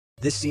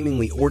This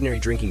seemingly ordinary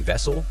drinking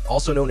vessel,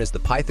 also known as the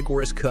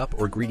Pythagoras Cup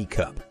or Greedy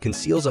Cup,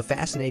 conceals a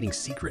fascinating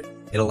secret.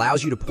 It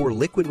allows you to pour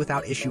liquid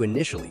without issue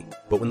initially,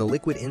 but when the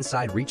liquid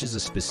inside reaches a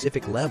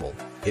specific level,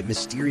 it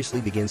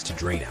mysteriously begins to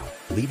drain out,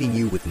 leaving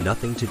you with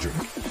nothing to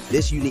drink.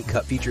 This unique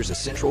cup features a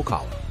central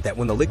column that,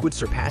 when the liquid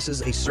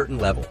surpasses a certain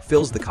level,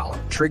 fills the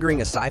column, triggering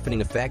a siphoning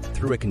effect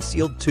through a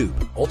concealed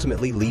tube,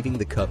 ultimately leaving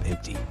the cup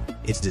empty.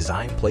 Its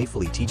design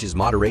playfully teaches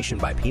moderation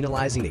by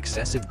penalizing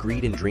excessive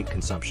greed in drink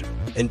consumption.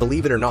 And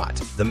believe it or not,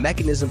 the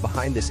mechanism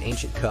behind this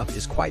ancient cup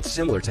is quite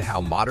similar to how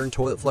modern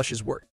toilet flushes work.